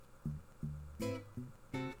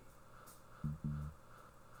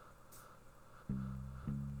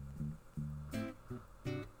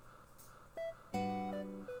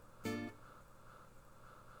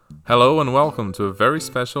Hello and welcome to a very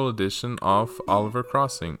special edition of Oliver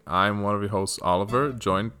Crossing. I'm one of your hosts, Oliver,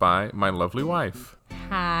 joined by my lovely wife.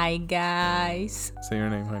 Hi, guys. Say your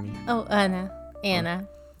name, honey. Oh, Anna,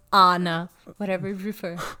 whatever you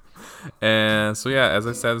prefer. And so yeah, as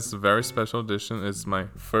I said, it's a very special edition. It's my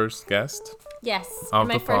first guest. Yes, Of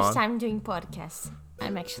my the first pod. time doing podcasts.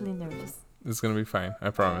 I'm actually nervous. It's gonna be fine, I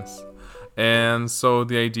promise. And so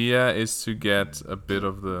the idea is to get a bit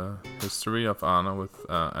of the history of Anna with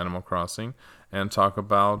Animal Crossing and talk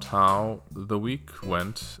about how the week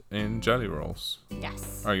went in Jelly Rolls.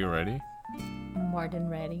 Yes, Are you ready? more than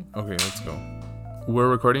ready. Okay, let's go. We're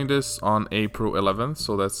recording this on April 11th,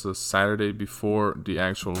 so that's the Saturday before the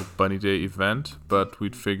actual Bunny Day event, but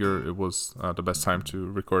we'd figure it was the best time to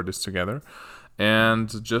record this together.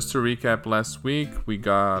 And just to recap, last week we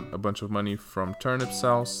got a bunch of money from turnip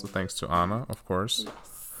sales, thanks to Anna, of course.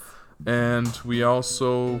 And we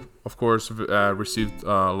also, of course, received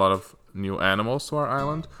a lot of new animals to our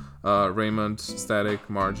island. Raymond, Static,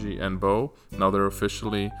 Margie, and Bo. Now they're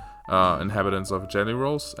officially inhabitants of Jelly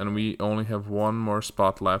Rolls, and we only have one more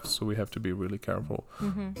spot left, so we have to be really careful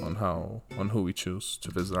on who we choose to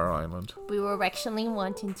visit our island. We were actually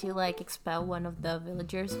wanting to expel one of the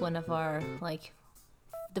villagers, one of our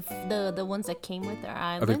the ones that came with our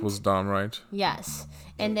I island. think it was Dom, right? Yes,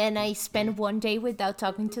 and then I spent one day without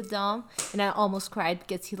talking to Dom, and I almost cried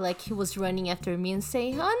because he was running after me and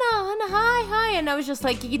saying, Anna, hi, and I was just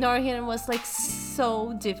ignoring him. It was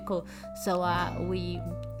so difficult. So we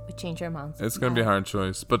changed our minds. It's gonna be a hard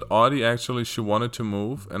choice. But Audie actually, she wanted to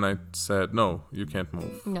move, and I said, no, you can't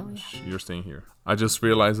move. No. You're staying here. I just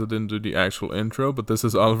realized I didn't do the actual intro, but this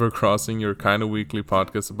is Oliver Crossing, your kind of weekly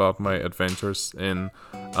podcast about my adventures in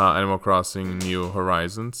Animal Crossing New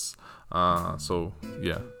Horizons. So,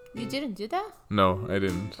 yeah. You didn't do that? No, I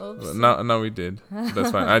didn't. Oops. No, we did.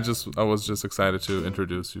 That's fine. I was just excited to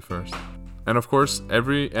introduce you first. And of course,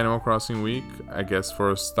 every Animal Crossing week, I guess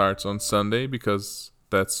for us, starts on Sunday because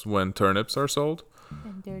that's when turnips are sold.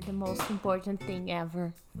 And they're the most important thing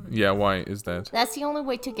ever. Yeah, why is that? That's the only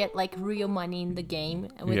way to get real money in the game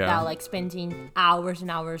without spending hours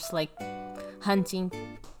and hours hunting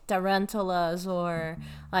tarantulas or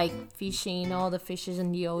fishing all the fishes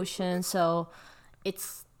in the ocean. So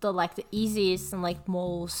it's the easiest and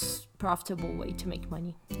most profitable way to make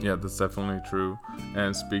money. Yeah, that's definitely true.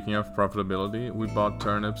 And speaking of profitability, we bought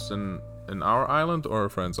turnips in our island or a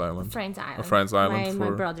friend's island? Friend's island. A friend's island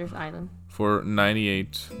my brother's island. For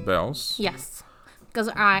 98 bells. Yes, because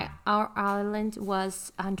our island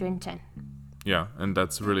was 110. Yeah, and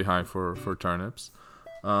that's really high for turnips.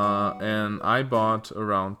 And I bought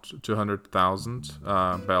around 200,000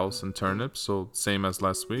 bells and turnips, so same as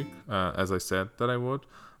last week, as I said that I would.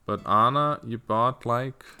 But Anna, you bought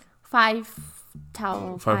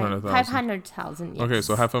 500,000. 500,000. Yes. Okay,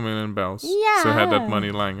 so 500,000 bells. Yeah. So you had that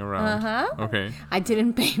money lying around. Okay. I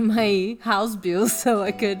didn't pay my house bill, so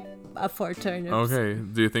I could afford turnips. Okay.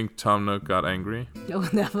 Do you think Tom Nook got angry? No,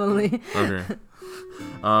 definitely. Okay.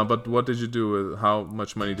 But what did you do with? How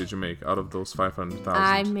much money did you make out of those 500,000?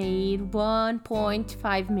 I made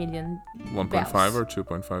 1.5 million. 1.5 or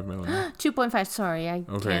 2.5 million? 2.5. Sorry, I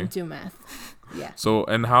Okay. can't do math. Yeah. So,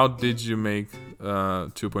 and how did you make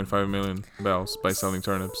 2.5 million bells by selling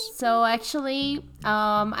turnips? So actually,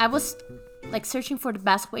 I was searching for the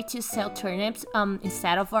best way to sell turnips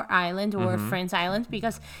instead of our island or friend's island,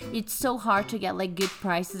 because it's so hard to get good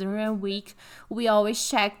prices during a week. We always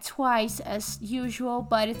check twice as usual,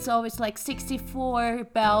 but it's always 64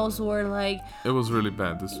 bells or It was really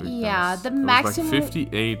bad this week. Yeah, guys. the It was maximum-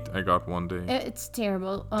 58 I got one day. It's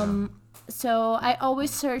terrible. So I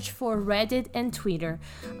always search for Reddit and Twitter.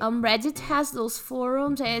 Reddit has those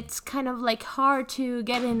forums. It's kind of hard to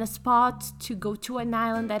get in a spot to go to an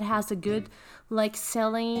island that has a good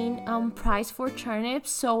selling price for turnips.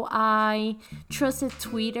 So I trusted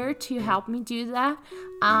Twitter to help me do that.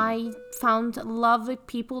 I found lovely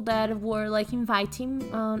people that were inviting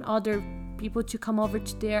other people to come over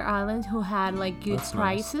to their island who had good That's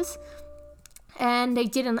prices. And they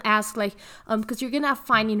didn't ask because you're gonna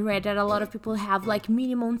find in Reddit a lot of people have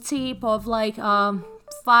minimum tip of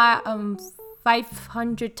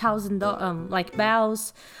 500,000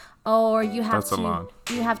 bells, or you have That's a lot.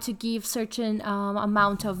 you have to give certain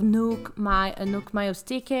amount of Nook Miles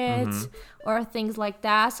tickets or things like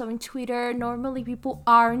that. So in Twitter, normally people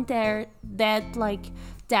aren't there that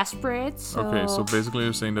desperate. So Okay, so basically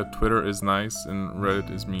you're saying that Twitter is nice and Reddit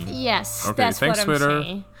is mean. yes, Okay, that's thanks, what I'm Twitter.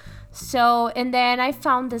 saying. So, and then I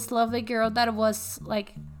found this lovely girl that was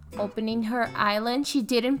opening her island. She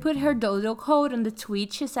didn't put her dodo code on the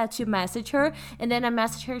tweet. She said to message her, and then I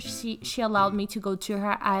messaged her. She allowed me to go to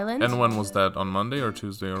her island. And when was that? On Monday or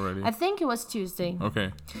Tuesday already? I think it was Tuesday.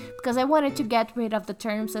 Okay. Because I wanted to get rid of the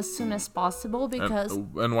turnips as soon as possible because...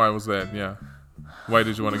 And why was that? Yeah. Why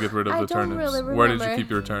did you want to get rid of I the don't turnips? really Where did you remember. keep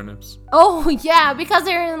your turnips? Oh, yeah, because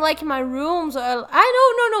they're in, like, my rooms. Or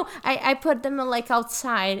no. I put them, like,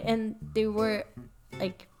 outside, and they were,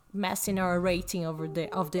 like, messing our rating of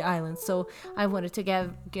the island. So I wanted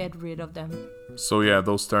to get rid of them. So yeah,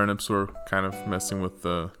 those turnips were kind of messing with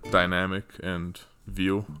the dynamic and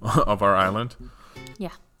view of our island.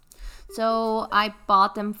 Yeah. So I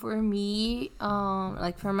bought them for me,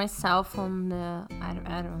 like for myself on the, I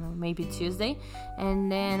don't know, maybe Tuesday.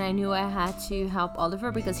 And then I knew I had to help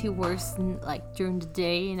Oliver because he works like during the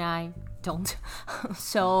day and I don't.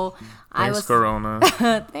 So I was... Corona.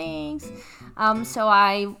 Thanks. So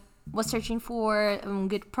I was searching for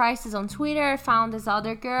good prices on Twitter. I found this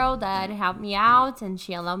other girl that helped me out and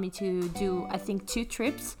she allowed me to do, I think, 2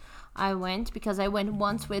 trips. I went because I went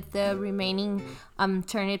once with the remaining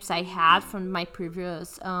turnips I had from my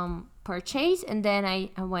previous purchase, and then I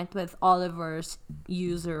went with Oliver's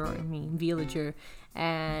villager,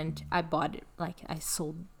 and I bought it, like I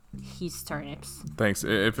sold his turnips. Thanks.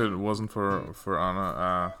 If it wasn't for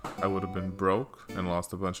Anna, I would have been broke and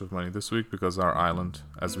lost a bunch of money this week because our island,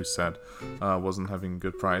 as we said, wasn't having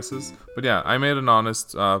good prices. But yeah, I made an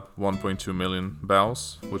honest 1.2 million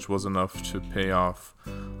bells, which was enough to pay off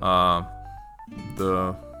not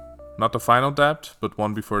the final debt, but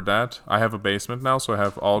one before that. I have a basement now, so I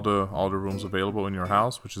have all the rooms available in your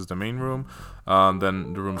house, which is the main room.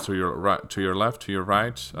 Then the rooms to your right, to your left, to your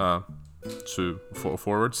right.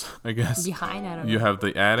 Forwards, I guess. Behind, I don't know. You have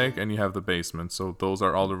the attic and you have the basement, so those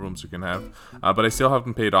are all the rooms you can have. But I still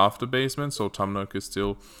haven't paid off the basement, so Tom Nook is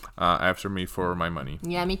still after me for my money.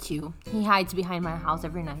 Yeah, me too. He hides behind my house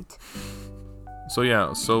every night. So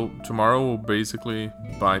yeah, so tomorrow we'll basically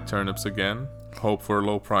buy turnips again. Hope for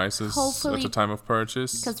low prices Hopefully, at the time of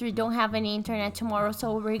purchase. Because we don't have any internet tomorrow,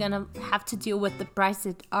 so we're gonna have to deal with the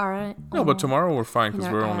prices that are. No, but tomorrow we're fine because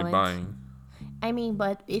our we're only island. buying. I mean,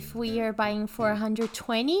 but if we are buying for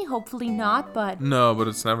 120, hopefully not, but... No, but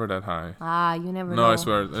it's never that high. You never No, know. I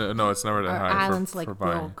swear, no, it's never that Our high island's for like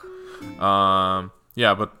buying. broke.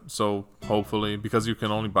 Yeah, but so hopefully, because you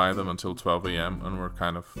can only buy them until 12 a.m. and we're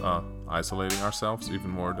kind of isolating ourselves even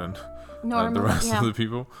more than the rest of the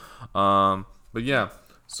people. But yeah,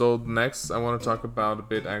 so next I want to talk about a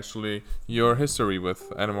bit actually your history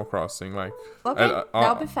with Animal Crossing. Like, Okay,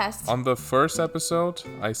 that'll be fast. On the first episode,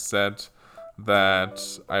 I said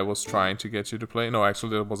that I was trying to get you to play. No,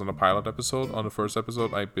 actually, it wasn't a pilot episode. On the first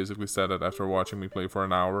episode, I basically said that after watching me play for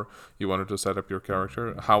an hour, you wanted to set up your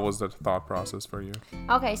character. How was that thought process for you?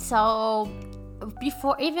 Okay, so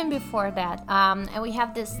even before that, and we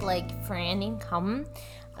have this like friend in common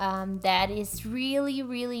that is really,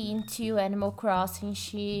 really into Animal Crossing.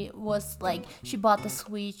 She bought the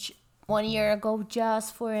Switch 1 year ago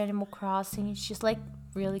just for Animal Crossing. She's like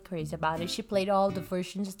really crazy about it. She played all the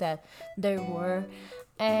versions that there were,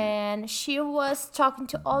 and she was talking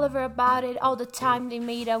to Oliver about it all the time. They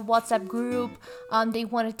made a WhatsApp group. They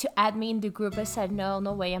wanted to add me in the group. I said no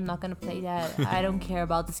way, I'm not gonna play that. I don't care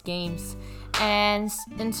about these games, and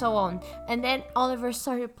so on. And then Oliver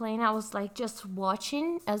started playing. I was like just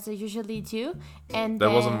watching as I usually do, and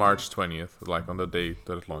that was on March 20th, like on the day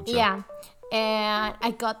that it launched. Yeah. And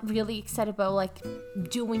I got really excited about like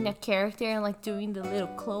doing the character and like doing the little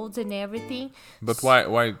clothes and everything. But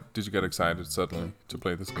why did you get excited suddenly to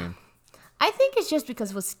play this game? I think it's just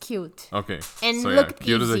because it was cute. Okay. And so looked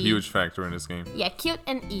cute is a easy. huge factor in this game. Yeah, cute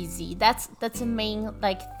and easy. That's the main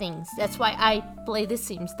like things. That's why I play The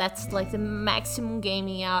Sims. That's like the maximum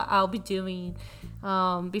gaming I'll be doing.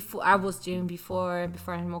 Before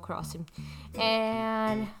Animal Crossing,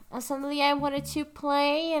 and suddenly I wanted to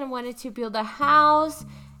play and wanted to build a house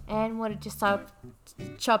and wanted to start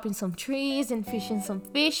chopping some trees and fishing some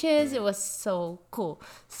fishes. It was so cool.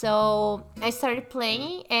 So I started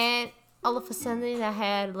playing, and all of a sudden I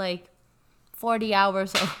had like 40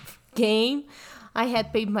 hours of game. I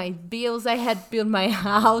had paid my bills, I had built my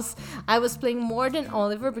house. I was playing more than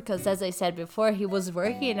Oliver because, as I said before, he was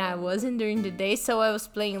working and I wasn't during the day. So I was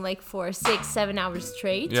playing like for 6-7 hours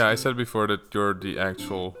straight. Yeah, I said before that you're the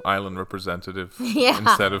actual island representative Yeah.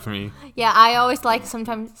 instead of me. Yeah, I always like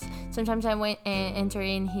sometimes I went and enter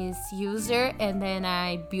in his user and then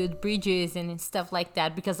I build bridges and stuff like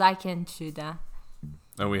that because I can do that.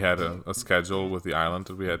 and we had a schedule with the island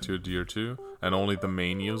that we had to adhere to, and only the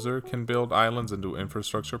main user can build islands and do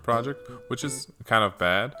infrastructure project, which is kind of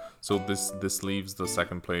bad. So this leaves the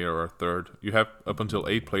second player or third. You have up until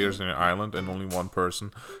 8 players in your island, and only one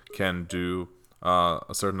person can do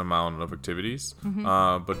a certain amount of activities.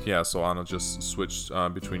 But yeah, so Anna just switched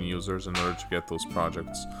between users in order to get those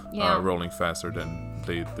projects rolling faster than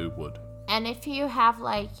they would. And if you have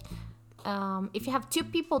like if you have 2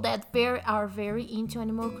 people that are very into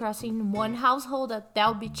Animal Crossing in one household,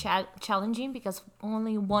 that'll be challenging, because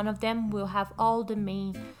only one of them will have all the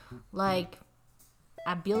main like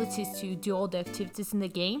abilities to do all the activities in the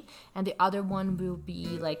game, and the other one will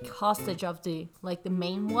be like hostage of the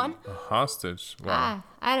main one. A hostage? Wow.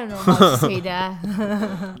 I don't know how to say that. I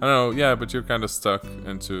don't know, yeah, but you're kind of stuck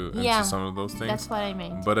into some of those things. That's what I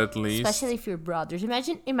meant. But at least, especially if you're brothers.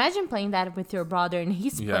 Imagine playing that with your brother and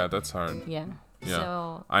he's that's hard. Yeah.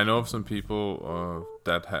 So I know of some people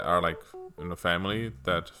that are like in a family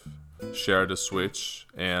that share the Switch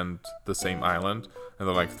and the same island, and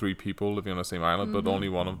they're like 3 people living on the same island, but only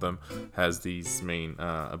one of them has these main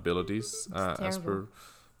abilities as per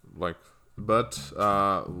like. But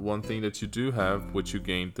one thing that you do have, which you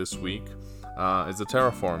gained this week, is the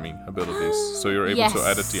terraforming abilities. So you're able to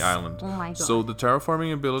edit the island. Oh my god. So the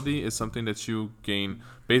terraforming ability is something that you gain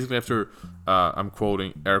basically after, I'm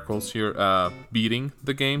quoting air quotes here, beating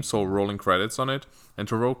the game, so rolling credits on it. And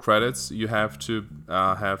to roll credits, you have to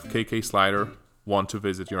have KK Slider want to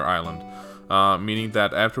visit your island. Meaning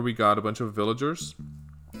that after we got a bunch of villagers,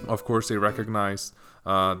 of course they recognized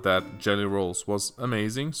that Jelly Rolls was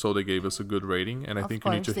amazing, so they gave us a good rating, and I think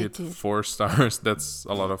you need to hit 4 stars. That's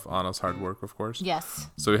a lot of Anna's hard work, of course. Yes.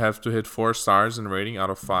 So you have to hit 4 stars in rating out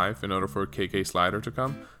of 5 in order for KK Slider to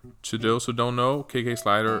come. To those who don't know, KK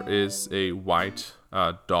Slider is a white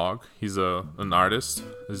dog. He's an artist.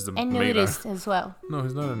 He's the and nudist as well. No,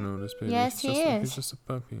 he's not a nudist, baby. Yes, he is. He's just a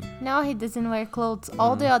puppy. No, he doesn't wear clothes.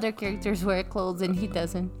 All the other characters wear clothes and he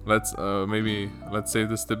doesn't. Let's save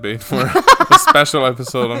this debate for a special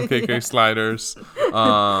episode on KK Sliders.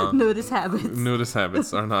 Nudist habits. Nudist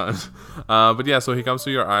habits are not. But yeah, so he comes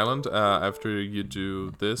to your island after you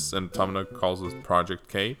do this, and Tomina calls it Project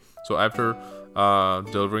K. So after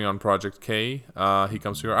delivering on Project K, he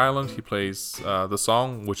comes to your island, he plays the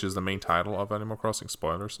song, which is the main title of Animal Crossing.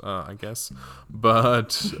 Spoilers, I guess.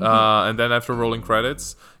 But and then after rolling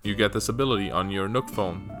credits, you get this ability on your Nook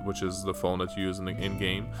phone, which is the phone that you use in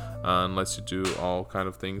game, and lets you do all kind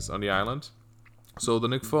of things on the island. So the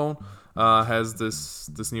Nook phone has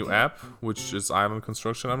this new app, which is Island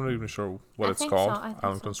Construction. I'm not even sure what it's called.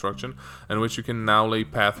 Island Construction, in which you can now lay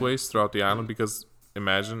pathways throughout the island, because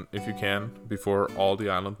imagine, if you can, before all the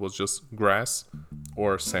island was just grass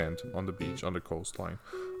or sand on the beach, on the coastline.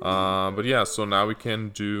 But yeah, so now we can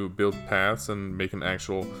build paths and make an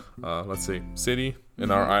actual, let's say, city in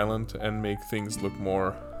our island, and make things look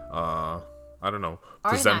more,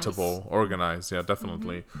 presentable, organized. Yeah,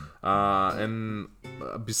 definitely. And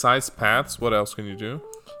besides paths, what else can you do?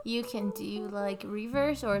 You can do like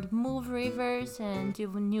rivers, or move rivers and do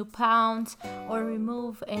new ponds, or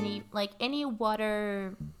remove any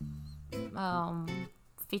water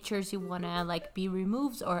features you wanna like be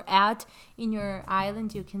removed or add in your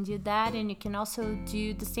island. You can do that, and you can also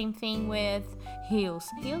do the same thing with hills.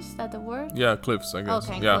 Hills, is that the word? Yeah, cliffs, I guess.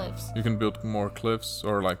 Okay, yeah, cliffs. You can build more cliffs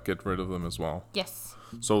or like get rid of them as well. Yes.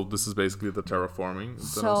 So this is basically the terraforming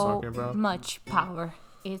that I was talking about. So much power.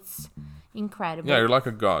 It's incredible. Yeah, you're like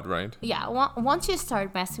a god, right? Yeah, once you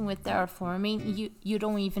start messing with terraforming, you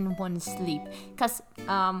don't even want to sleep, because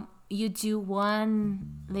you do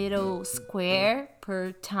one little square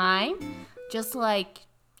per time, just like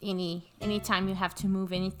any time you have to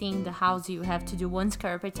move anything, the house, you have to do one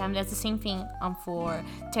square per time. That's the same thing for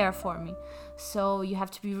terraforming. So you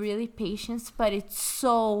have to be really patient, but it's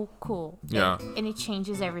so cool. Yeah. And it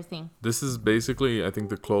changes everything. This is basically, I think,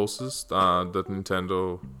 the closest that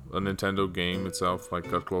Nintendo game itself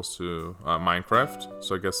like got close to Minecraft.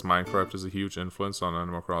 So I guess Minecraft is a huge influence on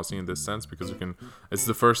Animal Crossing in this sense, because it's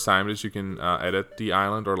the first time that you can edit the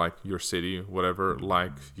island, or like your city, whatever,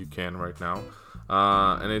 like you can right now.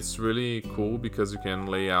 And it's really cool because you can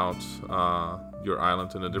lay out your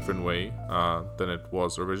island in a different way than it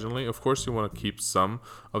was originally. Of course, you want to keep some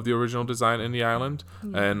of the original design in the island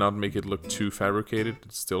and not make it look too fabricated.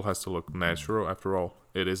 It still has to look natural. After all,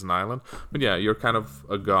 it is an island. But yeah, you're kind of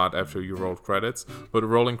a god after you roll credits. But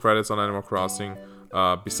rolling credits on Animal Crossing,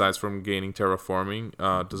 besides from gaining terraforming,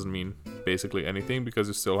 doesn't mean basically anything, because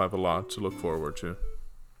you still have a lot to look forward to.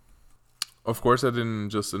 Of course, I didn't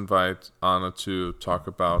just invite Anna to talk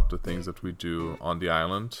about the things that we do on the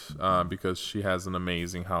island because she has an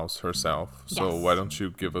amazing house herself. So Yes. why don't you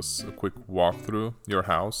give us a quick walkthrough your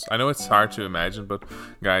house? I know it's hard to imagine, but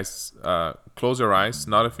guys, close your eyes.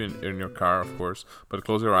 Not if you're in your car, of course, but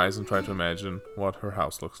close your eyes and try to imagine what her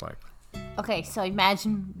house looks like. Okay, so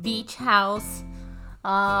imagine beach house.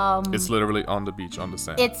 It's literally on the beach, on the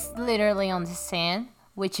sand. It's literally on the sand,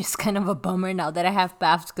 which is kind of a bummer now that I have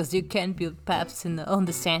paths because you can't build paths on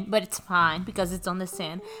the sand, but it's fine because it's on the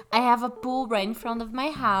sand. I have a pool right in front of my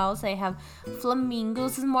house. I have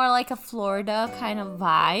flamingos. It's more like a Florida kind of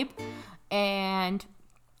vibe. And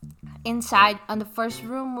inside on the first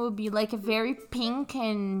room will be like a very pink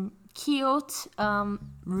and cute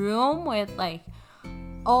room with like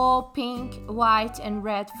all pink, white, and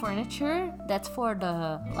red furniture. That's for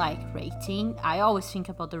the like rating. I always think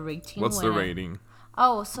about the rating. What's the rating?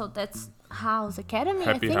 Oh, so that's House Academy.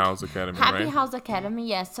 I Happy think. House Academy, Happy right? House Academy,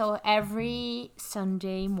 yes. So every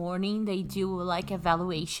Sunday morning they do like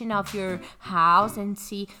evaluation of your house and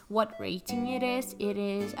see what rating it is. It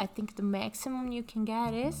is, I think the maximum you can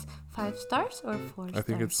get is 5 stars or 4 stars. I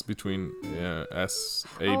think it's between S,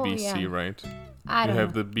 A, B, C, yeah. right? I You don't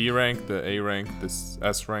have know. the B rank, the A rank, this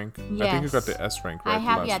S rank. I think you Yes. got the S rank, right? I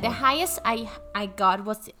have, last yeah, the one. highest I got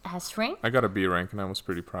was S rank. I got a B rank and I was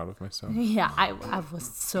pretty proud of myself. Yeah, I was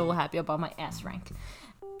so happy about my S rank.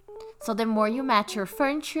 So the more you match your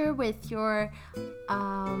furniture with your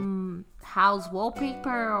house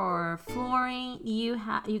wallpaper or flooring, you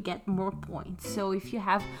get more points. So if you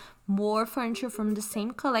have more furniture from the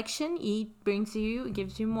same collection, it gives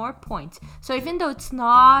you more points. So even though it's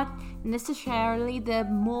not necessarily the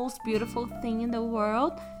most beautiful thing in the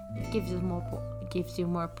world, it gives you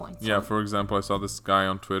more points. Yeah, for example, I saw this guy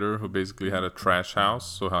on Twitter who basically had a trash house.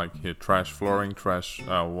 So like he had trash flooring, trash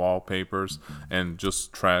wallpapers, and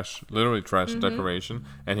just trash, literally trash Mm-hmm. decoration.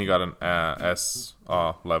 And he got an S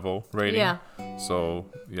level rating. Yeah. So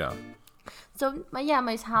yeah. So my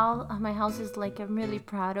house is like, I'm really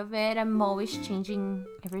proud of it. I'm always changing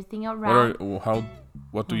everything around.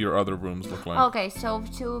 What do your other rooms look like? Okay, so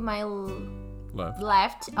to my Left.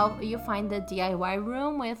 left, you find the DIY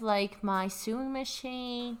room with like my sewing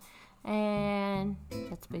machine, and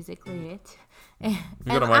that's basically it. You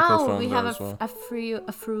got a microphone we there have as well.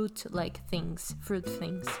 fruit like things, fruit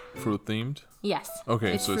things. Fruit themed? Yes.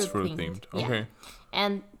 Okay, so it's fruit themed. Yeah. Okay.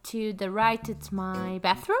 And to the right, it's my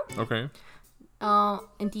bathroom. Okay.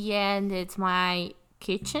 In the end, it's my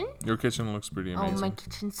kitchen. Your kitchen looks pretty amazing. Oh, my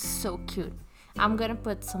kitchen's so cute. I'm gonna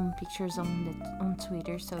put some pictures on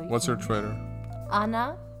Twitter. So What's your Twitter?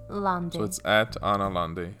 Anna Lande. So it's at Anna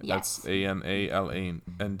Lande. Yes. That's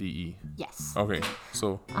ANALANDE. Yes. Okay,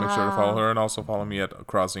 so make sure to follow her and also follow me at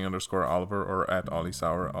crossing_Oliver or at Ollie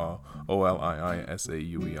Sauer,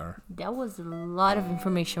 OLIISAUER. That was a lot of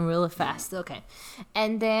information really fast. Okay.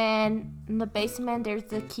 And then in the basement, there's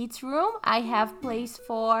the kids' room. I have place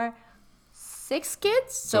for 6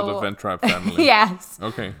 kids. So the Ventrap family. Yes.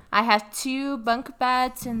 Okay. I have 2 bunk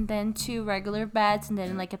beds and then 2 regular beds and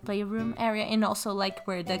then like a playroom area and also like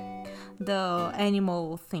where the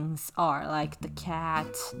animal things are, like the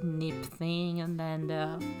cat nip thing and then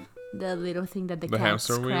the little thing that the cat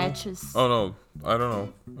hamster wheel? scratches. Oh no, I don't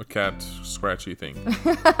know. A cat scratchy thing.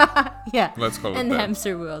 Yeah. Let's call it And the that.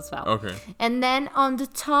 hamster wheel as well. Okay. And then on the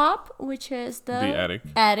top, which is the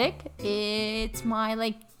attic. It's my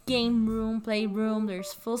like game room, playroom.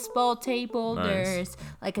 There's football table. Nice. There's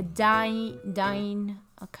like a dine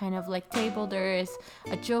a kind of like table. There's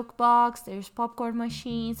a joke box. There's popcorn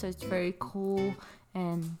machine. So it's very cool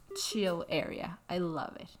and chill area. I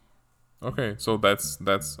love it. Okay, so that's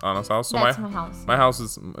Anna's house. So That's my house. My house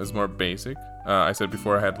is more basic. I said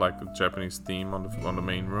before I had like a Japanese theme on the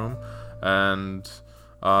main room, and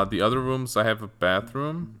the other rooms I have a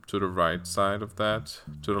bathroom to the right side of that.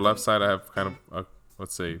 To the left side I have kind of a,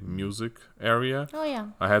 let's say, music area. Oh yeah.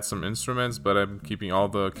 I had some instruments, but I'm keeping all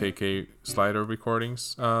the KK slider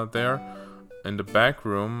recordings there. In the back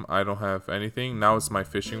room, I don't have anything. Now it's my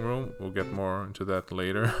fishing room. We'll get more into that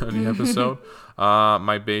later in the episode.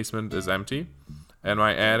 My basement is empty, and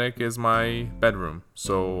my attic is my bedroom.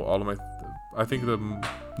 So all of my, I think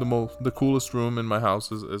the coolest room in my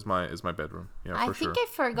house is my bedroom. Yeah, I for think sure. I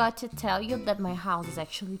forgot to tell you that my house is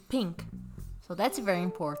actually pink. So that's very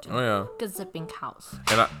important. Oh yeah, Because it's a pink house.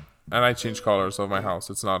 and I change colors of my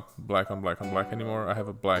house. It's not black on black anymore. I have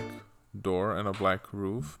a black door and a black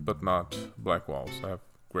roof, but not black walls. I have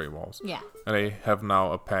gray walls. Yeah. And I have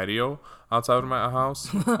now a patio outside of my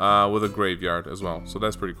house with a graveyard as well. So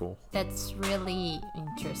that's pretty cool. That's really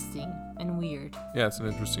interesting and weird. Yeah, it's an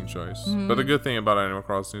interesting choice. But the good thing about Animal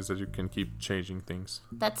Crossing is that you can keep changing things.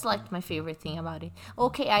 That's like my favorite thing about it.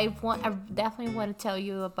 Okay, I definitely want to tell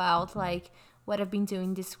you about like what I've been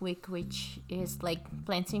doing this week, which is like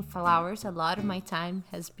planting flowers. A lot of my time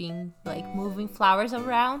has been like moving flowers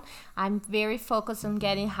around. I'm very focused on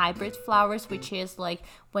getting hybrid flowers, which is like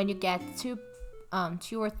when you get two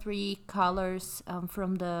or three colors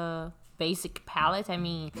from the basic palette. I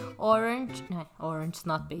mean, orange,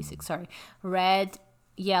 not basic, sorry, red,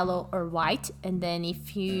 yellow, or white. And then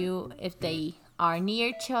if they are near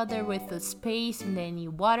each other with a space and then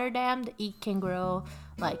you water them, it can grow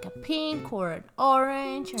like a pink or an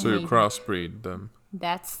orange. Or So you crossbreed them.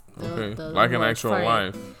 That's Okay, the like in word actual for it.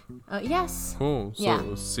 life. Yes. Cool. So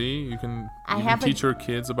Yeah. see, you can have a- teach your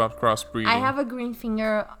kids about crossbreeding. I have a green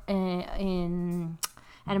finger in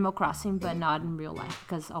Animal Crossing, but not in real life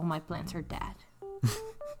because all my plants are dead.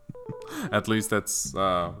 At least that's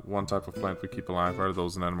one type of plant we keep alive are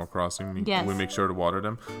those in Animal Crossing. Yes. We make sure to water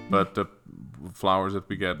them, but the flowers that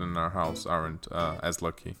we get in our house aren't as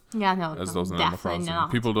lucky Yeah, no, as no, those in Animal definitely Crossing.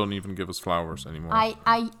 not. People don't even give us flowers anymore.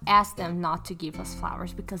 I asked them not to give us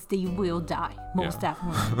flowers because they will die, most Yeah.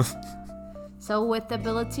 definitely. So with the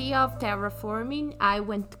ability of terraforming, I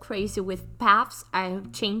went crazy with paths. I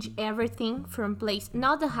changed everything from place,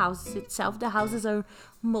 not the houses itself. The houses are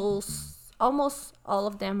almost all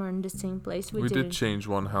of them are in the same place. We did change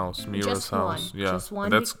one house, Mira's Just house. one, Yeah, just one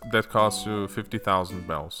that cost you 50,000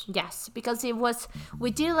 bells. Yes, because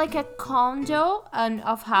we did like a condo and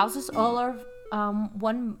of houses, all are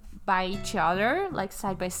one by each other, like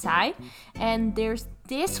side by side. And there's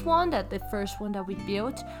this one that the first one that we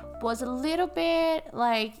built was a little bit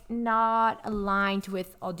like not aligned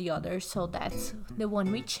with all the others, so that's the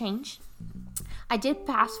one we changed. I did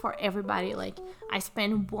paths for everybody. Like I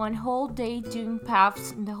spent one whole day doing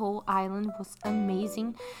paths in the whole island. It was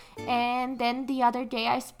amazing. And then the other day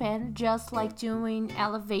I spent just like doing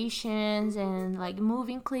elevations and like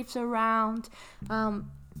moving cliffs around.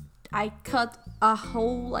 I cut a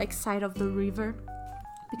whole like side of the river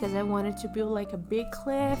because I wanted to build like a big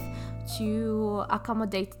cliff to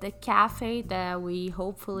accommodate the cafe that we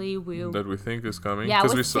hopefully will. That we think is coming. Yeah,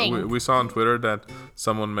 Because we we saw on Twitter that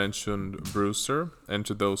someone mentioned Brewster, and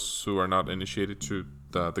to those who are not initiated to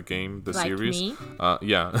the game, the Like series, me?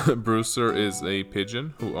 yeah, Brewster is a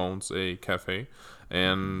pigeon who owns a cafe,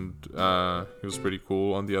 and he was pretty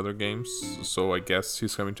cool on the other games. So I guess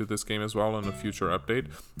he's coming to this game as well in a future update.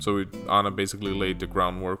 So Anna basically laid the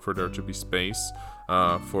groundwork for there to be space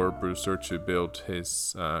for Brewster to build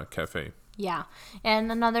his cafe. Yeah,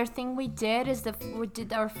 and another thing we did is we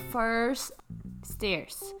did our first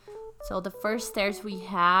stairs. So the first stairs we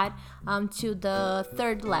had to the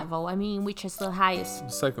third level. I mean, which is the highest.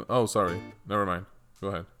 Second, oh sorry, never mind. Go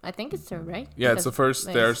ahead. I think it's third, right? Yeah, it's the Because- first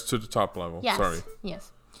stairs to the top level. Yes. Sorry,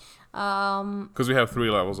 Yes. because we have 3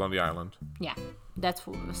 levels on the island. Yeah, that's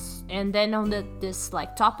what was. And then on this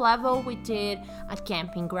like top level, we did a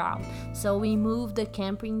camping ground. So we moved the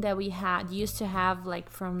camping that we used to have like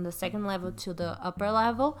from the second level to the upper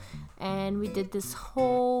level, and we did this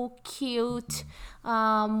whole cute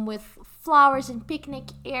with flowers and picnic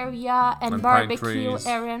area and And pine barbecue trees.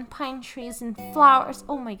 area and pine trees and flowers.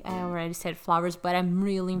 Oh my! I already said flowers, but I'm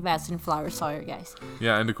really invested in flowers. Sorry, guys.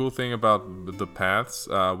 Yeah, and the cool thing about the paths,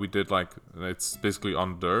 we did like it's basically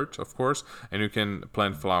on dirt, of course, and you can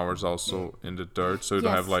plant flowers also in the dirt, so you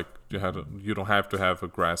don't Yes. have like you don't have to have a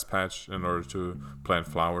grass patch in order to plant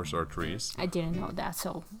flowers or trees. I didn't know that,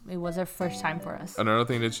 so it was our first time for us. Another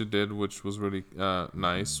thing that you did, which was really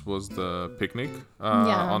nice, was the picnic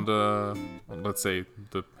Yeah. on the, let's say,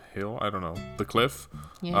 the hill, I don't know, the cliff,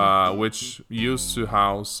 Yeah. which used to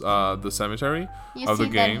house the cemetery You of see the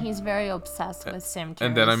game. that he's very obsessed with cemeteries.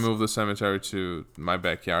 And then I moved the cemetery to my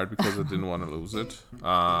backyard because I didn't want to lose it.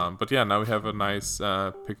 But yeah, now we have a nice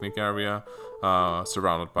picnic area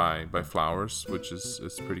surrounded by flowers, which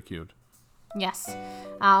is pretty cute. Yes.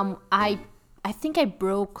 I think I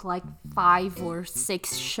broke like 5 or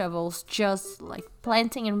 6 shovels just like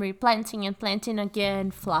planting and replanting and planting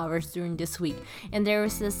again flowers during this week. And there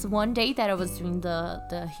was this one day that I was doing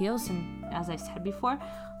the hills, and as I said before,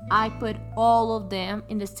 I put all of them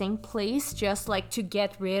in the same place just like to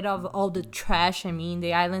get rid of all the trash. I mean,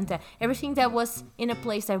 the island, everything that was in a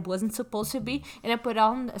place that wasn't supposed to be, and I put it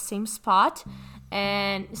on the same spot.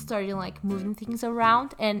 and started like moving things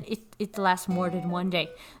around, and it lasts more than one day.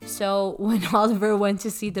 So when Oliver went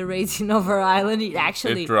to see the raising of our island, it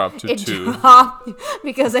dropped to 2. dropped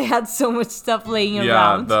because I had so much stuff laying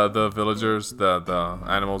around. Yeah, the villagers, the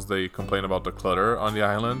animals, they complained about the clutter on the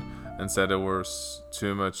island and said there was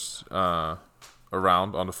too much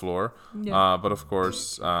around on the floor. Yeah. But of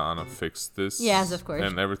course, Anna fixed this. Yes, of course.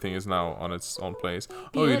 And everything is now on its own place.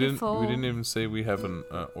 Beautiful. Oh, we didn't even say we have an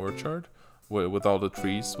orchard with all the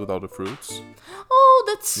trees, with all the fruits. Oh,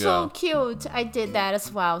 that's so Yeah. cute. I did that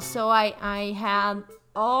as well. So I had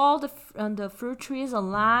all the fruit trees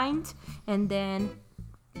aligned, and then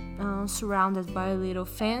surrounded by little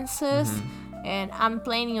fences. And I'm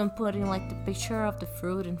planning on putting like the picture of the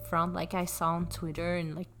fruit in front, like I saw on Twitter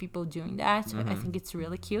and like people doing that. So I think it's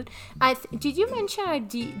really cute. Did you mention our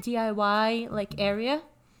DIY like area?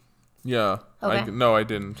 Yeah. Okay. No, I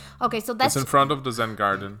didn't. Okay, so It's that's in front of the Zen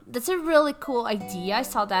garden. That's a really cool idea. I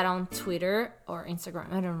saw that on Twitter or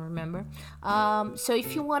Instagram. I don't remember. So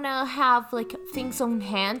if you want to have like things on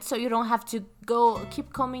hand, so you don't have to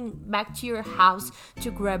keep coming back to your house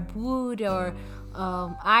to grab wood or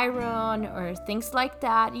iron or things like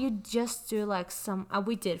that, you just do like some.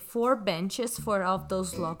 We did 4 benches, 4 of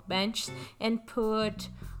those log benches, and put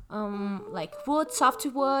like wood,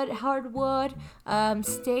 softwood, hardwood,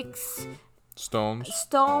 sticks, Stones,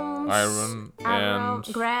 stones, iron, and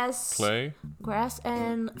grass, clay.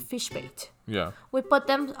 and fish bait. Yeah. We put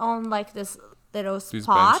them on like this little These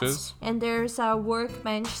spots, benches. and there's a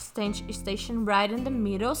workbench station right in the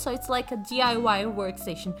middle, so it's like a DIY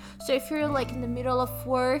workstation. So if you're like in the middle of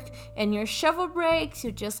work and your shovel breaks,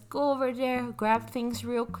 you just go over there, grab things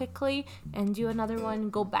real quickly, and do another one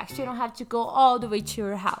and go back. So you don't have to go all the way to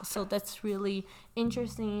your house. So that's really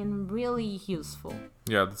interesting and really useful.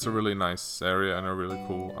 Yeah, that's a really nice area and a really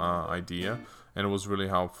cool idea. And it was really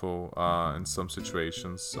helpful in some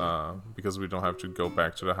situations because we don't have to go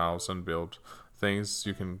back to the house and build things.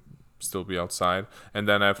 You can still be outside. And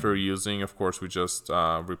then after using, of course, we just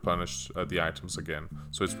replenish the items again.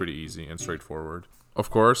 So it's pretty easy and straightforward. Of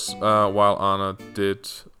course, while Anna did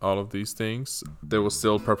all of these things, there was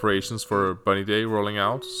still preparations for Bunny Day rolling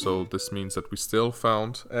out. So this means that we still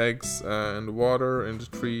found eggs and water in the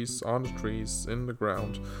trees, on the trees, in the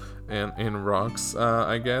ground, and in rocks,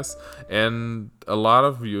 I guess. And a lot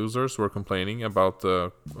of users were complaining about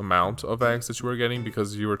the amount of eggs that you were getting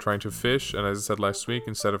because you were trying to fish. And as I said last week,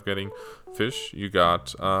 instead of getting fish, you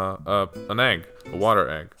got an egg, a water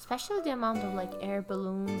egg. Especially the amount of like air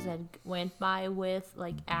balloons that went by with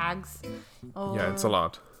like eggs. Yeah, it's a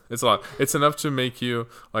lot. It's a lot. It's enough to make you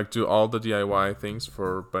like do all the DIY things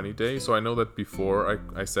for Bunny Day. So I know that before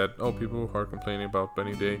I said, oh, people are complaining about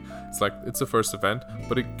Bunny Day. It's like it's the first event,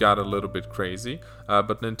 but it got a little bit crazy.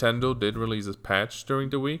 But Nintendo did release a patch during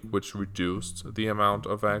the week, which reduced the amount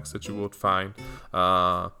of eggs that you would find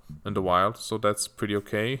in the wild. So that's pretty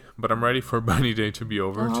okay. But I'm ready for Bunny Day to be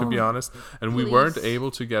over, to be honest. And we weren't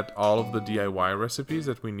able to get all of the DIY recipes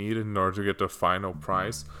that we needed in order to get the final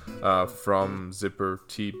prize from Zipper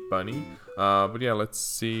T Bunny. But yeah, let's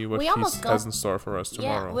see what he has in store for us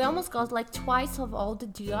tomorrow. Yeah, we almost got like twice of all the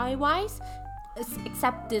DIYs,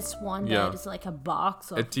 except this one that is like a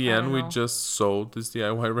box. At the end, we just sold these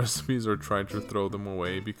DIY recipes or tried to throw them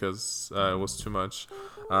away because it was too much.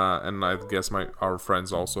 And I guess our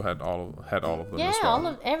friends also had all of them as well.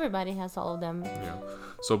 Yeah, everybody has all of them. Yeah.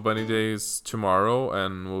 So Bunny Day is tomorrow,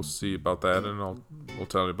 and we'll see about that, and we'll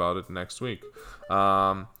tell you about it next week.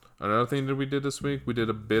 Another thing that we did this week, we did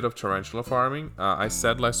a bit of tarantula farming. I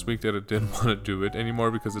said last week that I didn't want to do it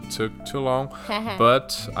anymore because it took too long,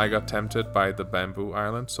 but I got tempted by the bamboo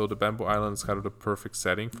island. So the bamboo island is kind of the perfect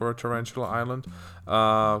setting for a tarantula island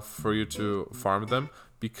for you to farm them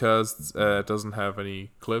because it doesn't have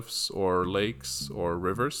any cliffs or lakes or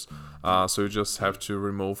rivers. So you just have to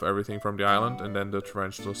remove everything from the island and then the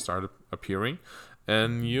tarantulas start appearing.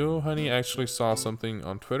 And you, honey, actually saw something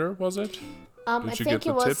on Twitter, was it? I think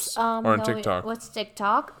it was tips? Or on TikTok? It was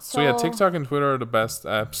TikTok. So yeah, TikTok and Twitter are the best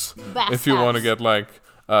apps if you want to get like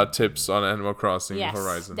tips on Animal Crossing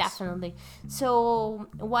Horizons. Yes, definitely. So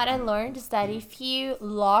what I learned is that if you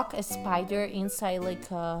lock a spider inside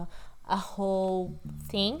like a whole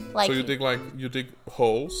thing, like so you dig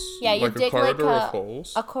holes. Yeah, you like dig a corridor like of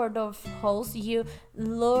holes. A corridor of holes. You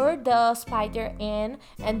lure the spider in,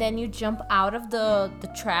 and then you jump out of the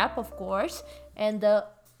trap, of course, and the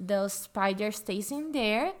the spider stays in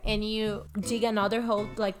there, and you dig another hole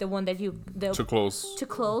like the one that To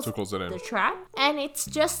close it in. the trap, and it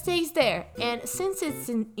just stays there. And since it's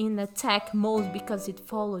in attack mode because it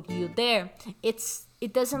followed you there,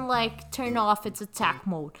 it doesn't like turn off its attack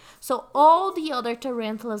mode. So all the other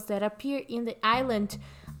tarantulas that appear in the island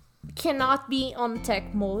cannot be on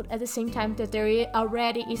attack mode at the same time that there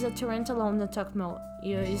already is a tarantula on attack mode.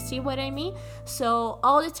 You see what I mean? So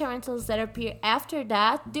all the tarantulas that appear after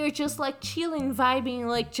that, they're just like chilling, vibing,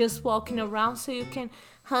 like just walking around, so you can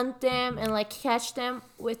hunt them and like catch them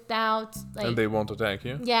without like, And they won't attack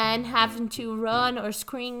you? yeah, and having to run or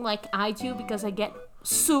scream like I do, because I get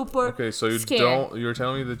super Okay, so you're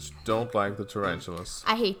telling me that you don't like the tarantulas.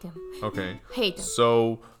 I hate them. Okay. Hate them.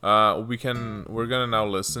 So we're gonna now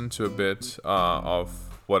listen to a bit of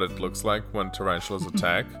what it looks like when tarantulas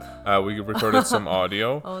attack. We recorded some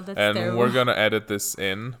audio, Oh, that's and terrible. we're gonna edit this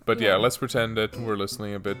in. But yeah, Yeah. let's pretend that we're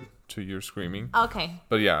listening a bit to your screaming. Okay.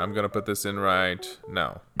 But yeah, I'm gonna put this in right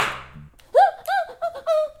now.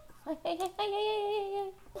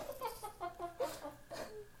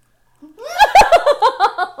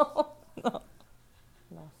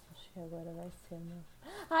 Nossa, agora vai ser, meu.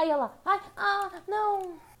 Ai, olha lá. Ai,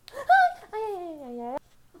 não. Ai.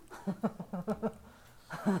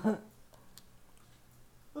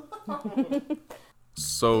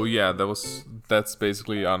 So yeah, that's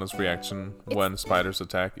basically Anna's reaction when spiders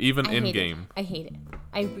attack, even in game. I hate it.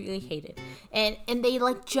 I really hate it. And they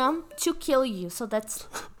like jump to kill you. So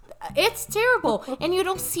it's terrible. And you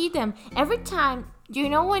don't see them. Every time, you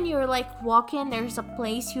know, when you're like walking, there's a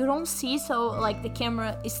place you don't see, so like the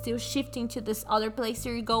camera is still shifting to this other place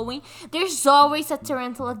you're going. There's always a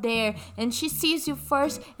tarantula there, and she sees you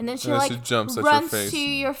first, and then she And like she jumps at your runs face. to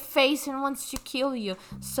your face and wants to kill you.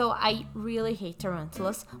 So I really hate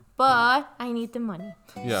tarantulas, but I need the money.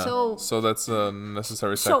 Yeah. So that's a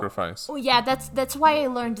necessary So- sacrifice. Oh yeah, that's why I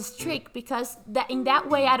learned this trick, because in that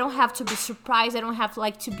way I don't have to be surprised. I don't have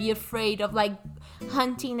like to be afraid of like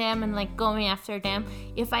hunting them and like going after them.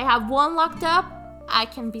 If I have one locked up, I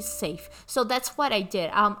can be safe. So that's what I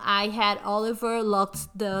did. I had Oliver locked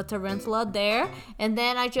the tarantula there, and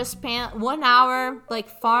then I just spent 1 hour like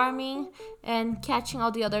farming and catching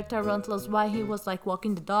all the other tarantulas while he was like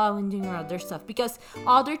walking the dog and doing other stuff. Because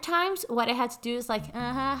other times, what I had to do is like,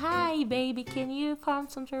 hi baby, can you farm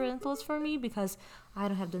some tarantulas for me? Because I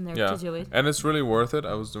don't have the nerve Yeah, to do it. and it's really worth it.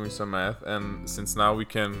 I was doing some math, and since now we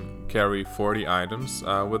can carry 40 items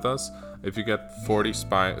with us, if you get 40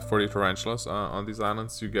 tarantulas on these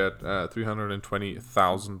islands, you get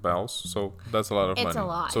 320,000 bells. So that's a lot of money. It's a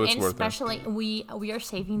lot, So it's and worth it. especially we are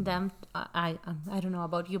saving them. I don't know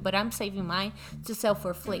about you, but I'm saving mine to sell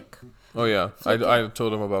for Flick. Oh yeah, I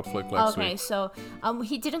told him about Flick last Okay, week. so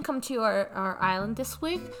he didn't come to our island this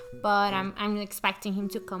week, but I'm expecting him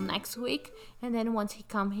to come next week, and then once he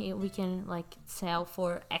come here, we can like sell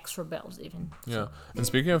for extra bells even. Yeah, and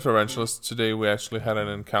speaking of tarantulas, today we actually had an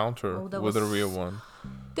encounter Oh, that with a was- real one.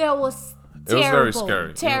 That was It was terrible, very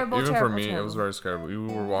scary. Terrible, Even terrible, for me, terrible. it was very scary. We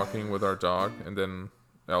were walking with our dog, and then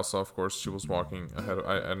Elsa, of course, she was walking ahead.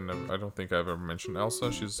 I don't think I've ever mentioned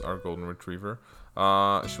Elsa. She's our golden retriever.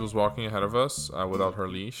 She was walking ahead of us without her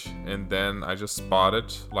leash, and then I just spotted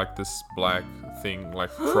like this black thing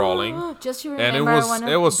like crawling, Just to and remember,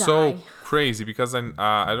 I it was die. so crazy because I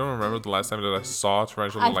don't remember the last time that I saw a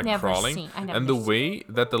tarantula I've like never crawling, seen- I've never and the seen. way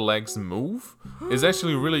that the legs move is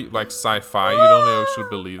actually really like sci-fi. You don't actually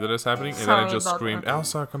believe that it's happening, and then I Sorry just about screamed, that.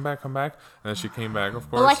 "Elsa, come back, come back!" And then she came back, of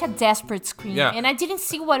course. Like a desperate scream. Yeah. And I didn't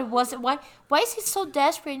see what it was. Why is he so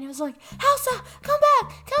desperate? And he was like, Elsa, come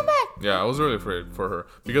back, come back. Yeah, I was really afraid for her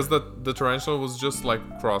because the tarantula was just like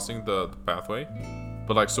crossing the pathway,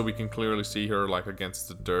 but like so we can clearly see her like against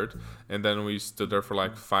the dirt, and then we stood there for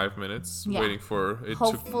like 5 minutes Yeah. waiting for it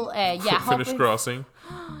Hopeful, to yeah, finish hopefully- crossing.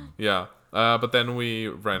 Yeah, but then we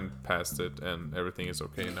ran past it, and everything is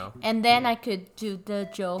okay now. And then I could do the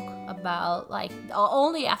joke about like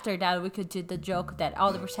only after that we could do the joke that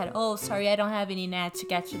Oliver said, "Oh, sorry, I don't have any net to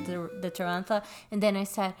catch the tarantula." And then I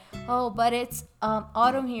said, "Oh, but it's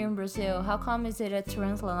autumn here in Brazil. How come is it a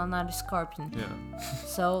tarantula and not a scorpion?" Yeah,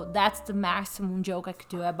 So that's the maximum joke I could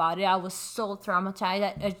do about it. I was so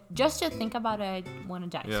traumatized. Just to think about it, I want to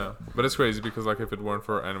die. yeah, but it's crazy because like if it weren't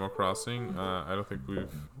for Animal Crossing, I don't think we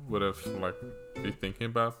would have like be thinking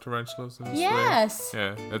about tarantulas in this way. Yes.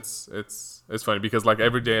 Yeah, it's funny because like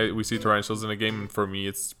every day we see tarantulas in a game, and for me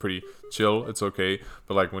it's pretty chill. It's okay,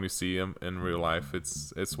 but like when you see them in real life,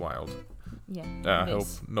 it's wild. Yeah. I it hope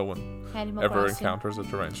is. no one Animal ever Crossing. encounters a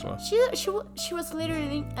tarantula. She was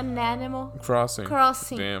literally an animal Crossing.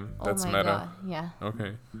 crossing. Damn, that's oh my meta. God. Yeah.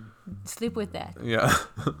 Okay. Sleep with that. Yeah.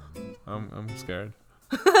 I'm scared.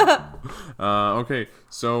 Okay,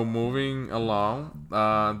 so moving along,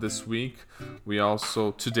 this week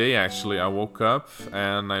today actually, I woke up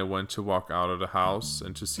and I went to walk out of the house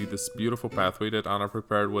and to see this beautiful pathway that Anna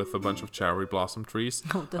prepared with a bunch of cherry blossom trees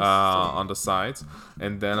Oh, that's on the sides.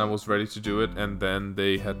 And then I was ready to do it, and then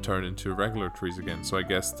they had turned into regular trees again. So I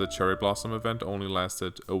guess the cherry blossom event only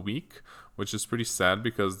lasted a week, which is pretty sad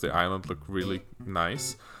because the island looked really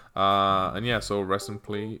nice. And yeah, so rest in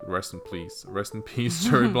peace,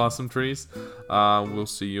 cherry blossom trees. We'll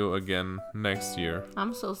see you again next year.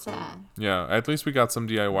 I'm so sad. Yeah, at least we got some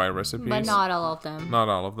DIY recipes. But not all of them. Not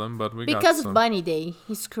all of them, but we got Because of some. Bunny Day,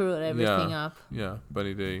 he screwed everything up. Yeah,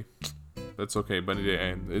 Bunny Day. That's okay. Bunny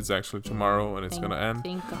Day it's actually tomorrow, and it's gonna end.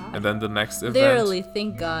 Thank God. And then the next event. Literally,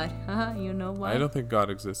 thank God. You know why? I don't think God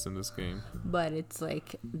exists in this game. But it's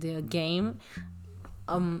like the game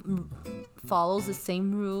follows the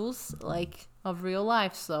same rules like of real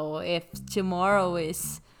life. So if tomorrow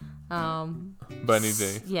is Bunny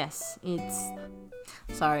Day. Yes, it's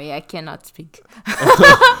sorry, I cannot speak.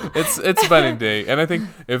 It's Bunny Day, and I think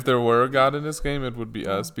if there were a god in this game, it would be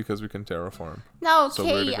us because we can terraform. No, So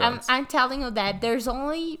we're the okay, gods. I'm telling you that there's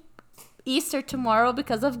only Easter tomorrow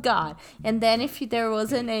because of God. And then if there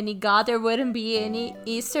wasn't any God, there wouldn't be any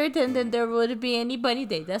Easter, then there wouldn't be any Bunny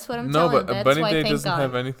Day. That's what I'm No, telling you. but That's Bunny why Day thank doesn't God.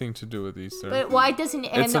 have anything to do with Easter. But why doesn't it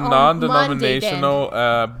end It's a on Monday then?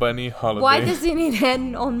 non-denominational bunny holiday. Why doesn't it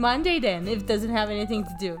end on Monday then if it doesn't have anything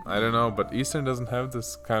to do? I don't know, but Easter doesn't have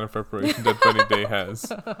this kind of preparation that Bunny Day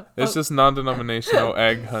has. It's just non-denominational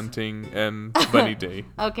egg hunting and Bunny Day.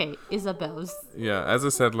 Okay, Isabel's Yeah, as I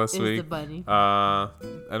said last is week, the bunny.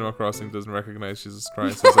 Animal Crossing doesn't recognize Jesus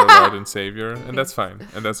Christ as our Lord and Savior, and that's fine,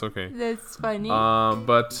 and that's okay. That's funny.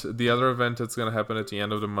 But the other event that's gonna happen at the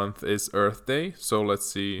end of the month is Earth Day, so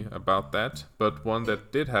let's see about that. But one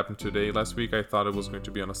that did happen today, last week I thought it was going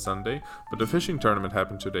to be on a Sunday, but the fishing tournament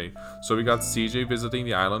happened today. So we got CJ visiting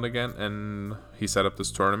the island again, and he set up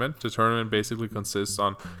this tournament. The tournament basically consists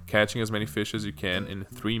on catching as many fish as you can in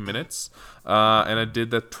 3 minutes, and I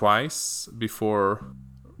did that twice before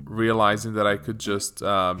realizing that I could just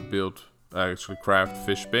craft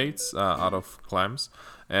fish baits out of clams.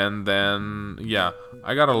 And then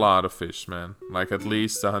I got a lot of fish, man, like at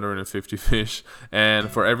least 150 fish, and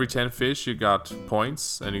for every 10 fish you got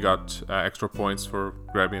points, and you got extra points for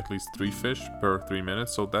grabbing at least 3 fish per 3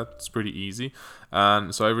 minutes, so that's pretty easy.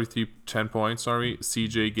 And so every 10 points,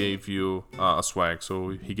 CJ gave you a swag. So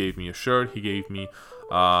he gave me a shirt, he gave me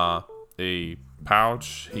a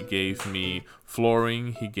pouch, he gave me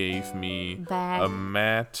flooring, he gave me Bag. a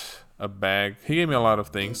mat, a bag. He gave me a lot of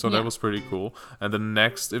things, so Yeah. that was pretty cool. And the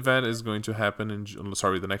next event is going to happen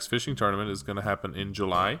the next fishing tournament is going to happen in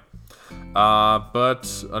July.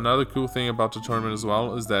 But another cool thing about the tournament as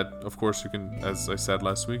well is that, of course, you can, as I said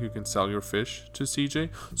last week, you can sell your fish to CJ.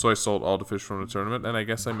 So I sold all the fish from the tournament, and I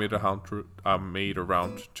guess I made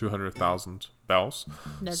around 200,000 bells.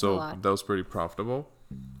 That's so a lot. that was pretty profitable.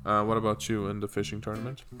 What about you in the fishing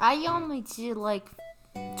tournament? I only did like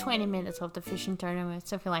 20 minutes of the fishing tournament,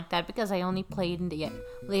 something like that, because I only played in the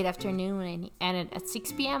late afternoon and it ended at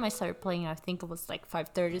 6 p.m. I started playing, I think it was like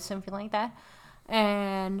 5:30, something like that.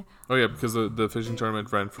 And Oh yeah, because the fishing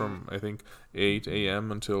tournament ran from, I think, 8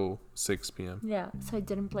 a.m. until 6 p.m. yeah, so I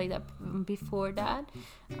didn't play that before that.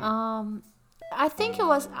 I think it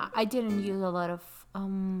was, I didn't use a lot of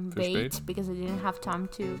Fish bait bait? because I didn't have time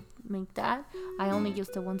to make that. I only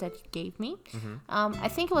used the ones that you gave me. I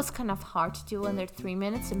think it was kind of hard to do under 3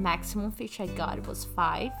 minutes. The maximum fish I got was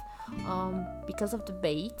 5 because of the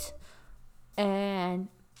bait and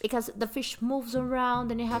because the fish moves around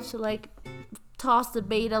and you have to like toss the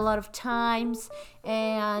bait a lot of times,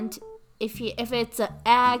 and if it's an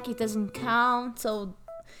egg it doesn't count, so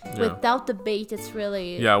without the bait it's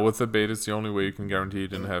really Yeah, with the bait, it's the only way you can guarantee you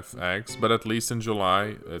didn't have eggs. But at least in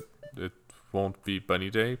July, it won't be Bunny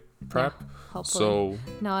Day prep. hopefully. So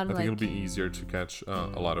Not I think like it'll be easier to catch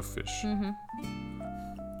a lot of fish.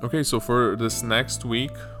 Okay, so for this next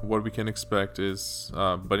week, what we can expect is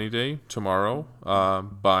Bunny Day tomorrow,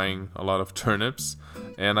 buying a lot of turnips.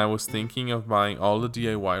 And I was thinking of buying all the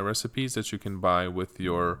DIY recipes that you can buy with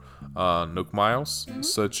your Nook Miles,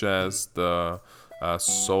 such as the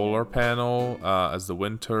solar panel, as the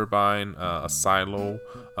wind turbine, a silo,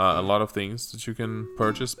 a lot of things that you can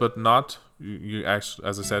purchase, but not you actually,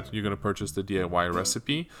 as I said, you're gonna purchase the DIY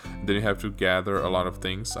recipe. Then you have to gather a lot of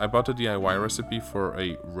things. I bought a DIY recipe for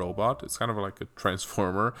a robot. It's kind of like a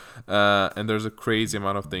transformer, and there's a crazy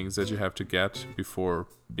amount of things that you have to get before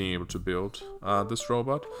being able to build this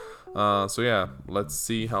robot. So yeah, let's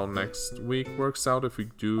see how next week works out, if we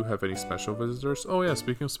do have any special visitors. Oh yeah,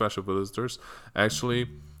 speaking of special visitors, actually,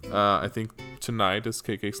 I think tonight is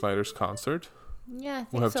KK Slider's concert. Yeah, I think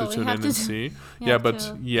We'll have so. to tune in and see. we Yeah, have but to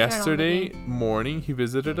turn on the yesterday game. morning he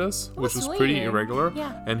visited us, which was was pretty weird. irregular.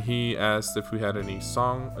 Yeah. And he asked if we had any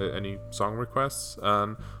song requests,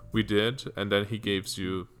 and we did. And then he gives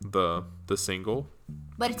you the single.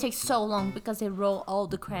 But it takes so long because they roll all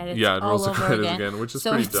the credits. Yeah, it all rolls the over credits again, which is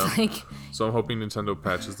so pretty it's dumb. like, So I'm hoping Nintendo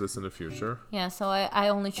patches this in the future. yeah. So I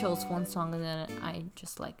only chose one song and then I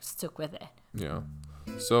just like stuck with it. Yeah.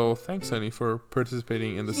 So thanks, Honey, for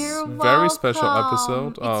participating in this You're very special welcome.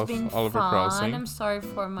 episode It's of been Oliver fun. Crossing. I'm sorry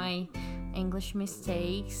for my English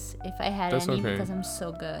mistakes, if I had That's any, okay. because I'm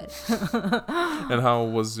so good. And how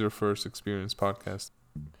was your first experience podcast?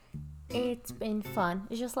 It's been fun.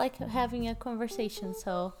 It's just like having a conversation,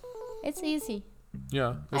 so it's easy.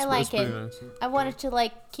 Yeah, I like it's pretty it. nice. I wanted to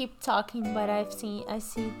like keep talking, but I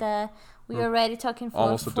see that we're already talking for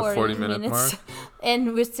Almost at the 40-minute minutes, mark.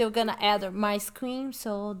 and we're still gonna add my scream,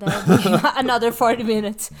 so that'll be another 40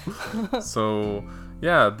 minutes. So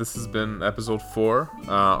yeah, this has been episode 4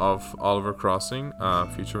 of Oliver Crossing,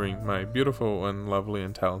 featuring my beautiful and lovely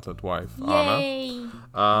and talented wife, Anna. Yay!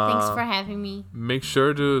 Thanks Uh, for having me. Make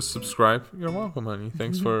sure to subscribe. You're welcome, honey.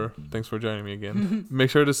 Thanks for joining me again. Make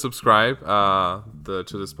sure to subscribe to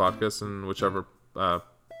this podcast in whichever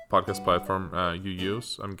podcast platform you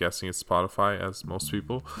use. I'm guessing it's Spotify, as most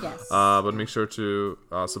people. Yes. But make sure to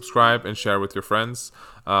subscribe and share with your friends.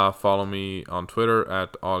 Follow me on Twitter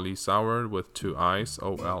at Ollie Sauer with 2 I's,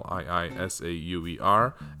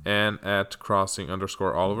 OLIISAUER, and at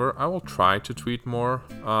crossing_Oliver. I will try to tweet more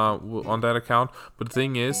on that account, but the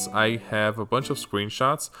thing is, I have a bunch of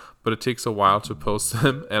screenshots, but it takes a while to post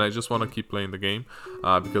them, and I just want to keep playing the game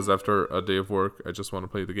because after a day of work, I just want to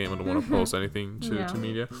play the game. I don't want to post anything to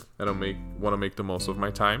media. I don't want to make the most of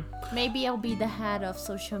my time. Maybe I'll be the head of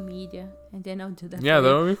social media, and then I'll do that. Yeah, for that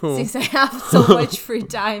you, would be cool. Since I have so much free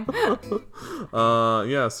time.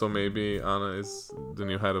 Yeah, so maybe Anna is the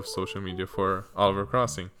new head of social media for Oliver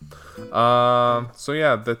Crossing. So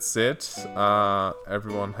yeah, that's it.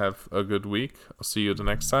 Everyone have a good week. I'll see you the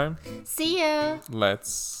next time. See ya.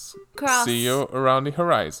 Let's Cross. see you around the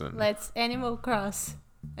horizon. Let's animal cross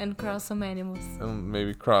and cross some animals. And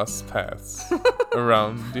maybe cross paths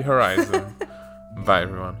around the horizon. Bye,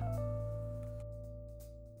 everyone.